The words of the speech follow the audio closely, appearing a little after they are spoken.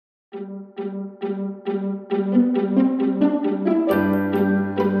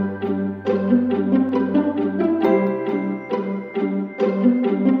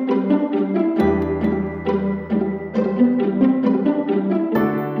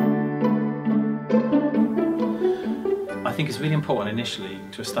it's really important initially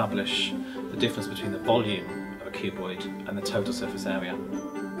to establish the difference between the volume of a cuboid and the total surface area.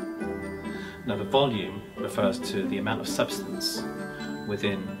 Now, the volume refers to the amount of substance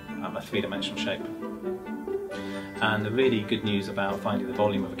within a three-dimensional shape. And the really good news about finding the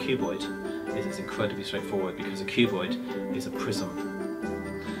volume of a cuboid is it's incredibly straightforward, because a cuboid is a prism.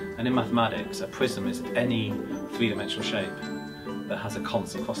 And in mathematics, a prism is any three-dimensional shape that has a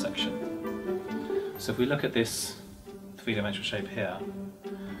constant cross-section. So if we look at this three-dimensional shape here,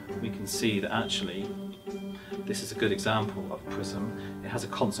 we can see that actually this is a good example of a prism. It has a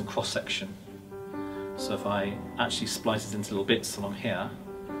constant cross-section. So if I actually splice it into little bits along here,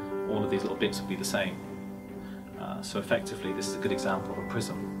 all of these little bits will be the same. So effectively this is a good example of a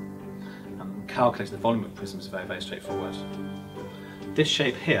prism. And calculating the volume of a prism is very, very straightforward. This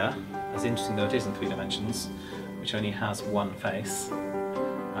shape here, as interesting though it is in 3 dimensions, which only has one face,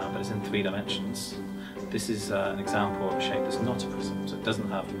 but it's in 3 dimensions, this is an example of a shape that's not a prism, so it doesn't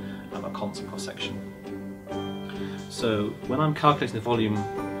have a constant cross-section. So when I'm calculating the volume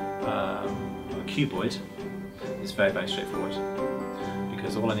of a cuboid, it's very, very straightforward,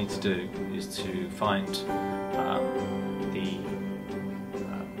 because all I need to do is to find the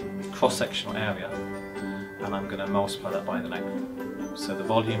cross-sectional area, and I'm going to multiply that by the length. So the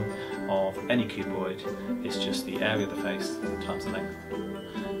volume of any cuboid is just the area of the face times the length.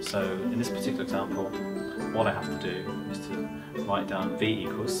 So in this particular example, what I have to do is to write down V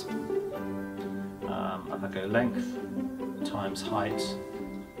equals, if I go length times height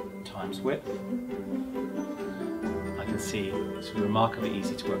times width, I can see it's remarkably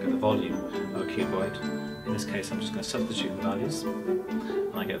easy to work out the volume of a cuboid. In this case I'm just going to substitute the values,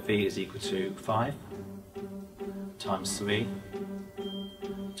 and I get V is equal to 5 times 3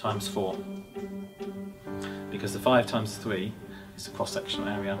 times 4, because the 5 times 3 is the cross-sectional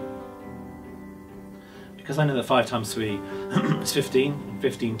area. Because I know that 5 times 3 is 15, and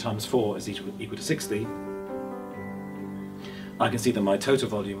 15 times 4 is equal to 60, I can see that my total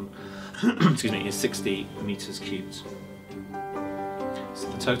volume excuse me, is 60 meters cubed. So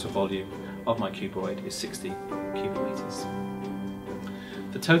the total volume of my cuboid is 60 cubic meters.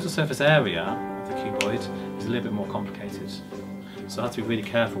 The total surface area of the cuboid is a little bit more complicated. So I have to be really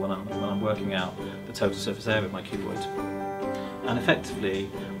careful when I'm working out the total surface area of my cuboid. And effectively,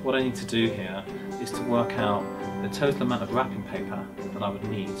 what I need to do here is to work out the total amount of wrapping paper that I would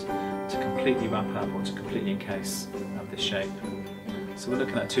need to completely wrap up or to completely encase this shape. So we're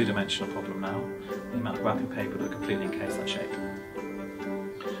looking at a 2-dimensional problem now, the amount of wrapping paper that would completely encase that shape.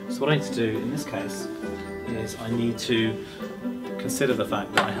 So what I need to do in this case is I need to consider the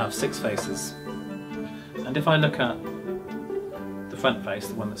fact that I have 6 faces. And if I look at the front face,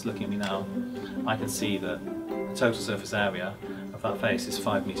 the one that's looking at me now, I can see that the total surface area of that face is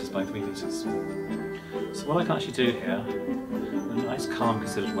 5 meters by 3 meters. So what I can actually do here, in a nice calm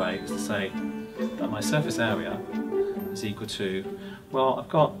considered way, is to say that my surface area is equal to, well, I've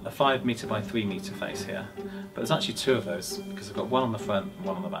got a 5 meter by 3 meter face here, but there's actually 2 of those, because I've got one on the front and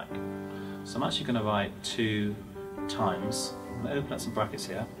one on the back. So I'm actually going to write 2 times, I'm going to open up some brackets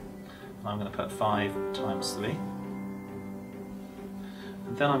here, and I'm going to put 5 times 3.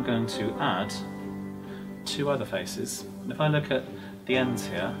 And then I'm going to add 2 other faces. And if I look at the ends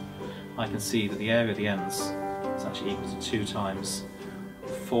here, I can see that the area of the ends is actually equal to 2 times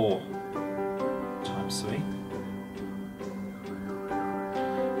 4 times 3.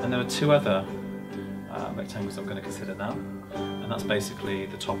 And there are 2 other rectangles I'm going to consider now, and that's basically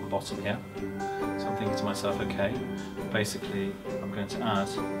the top and bottom here. So I'm thinking to myself, okay, basically I'm going to add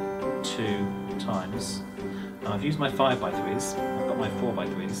 2 times. Now I've used my 5 by 3s, I've got my 4 by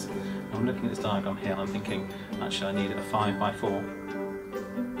 3s, and I'm looking at this diagram here and I'm thinking, actually I need a 5 by 4.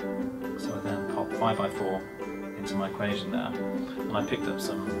 So I then pop 5 by 4 into my equation there, and I picked up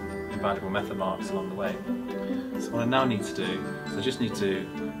some invaluable method marks along the way. So what I now need to do is I just need to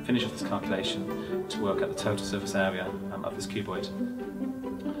finish off this calculation to work out the total surface area of this cuboid.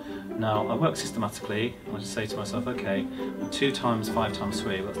 Now I work systematically, and I just say to myself, okay, 2 times 5 times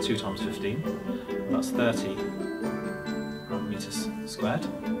 3, well, that's 2 times 15, well, that's 30 meters squared.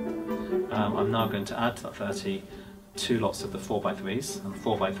 I'm now going to add to that 30 2 lots of the 4 by 3s, and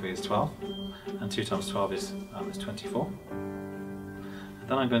 4 by 3 is 12, and 2 times 12 is 24. And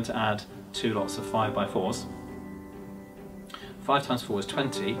then I'm going to add 2 lots of 5 by 4s. 5 times 4 is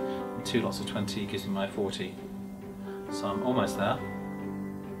 20, and 2 lots of 20 gives me my 40. So I'm almost there.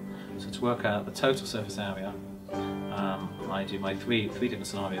 So to work out the total surface area, I do my three different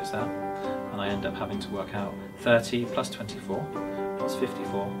scenarios there, and I end up having to work out 30 plus 24 plus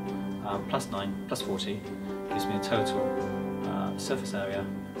 54 plus 9 plus 40 gives me a total surface area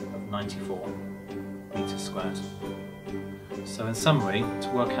of 94 meters squared. So in summary, to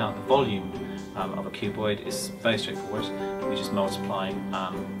work out the volume of a cuboid is very straightforward. We just multiply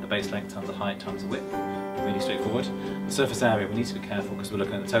the base length times the height times the width. Really straightforward. The surface area, we need to be careful because we're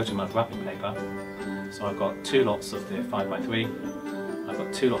looking at the total amount of wrapping paper. So I've got 2 lots of the 5x3, I've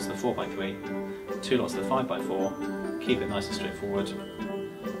got 2 lots of the 4x3, 2 lots of the 5x4, keep it nice and straightforward,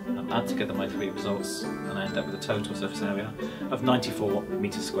 add together my 3 results, and I end up with a total surface area of 94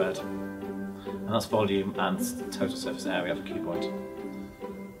 metres squared. And that's volume and total surface area of a cuboid.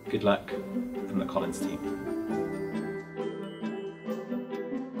 Good luck from the Collins team.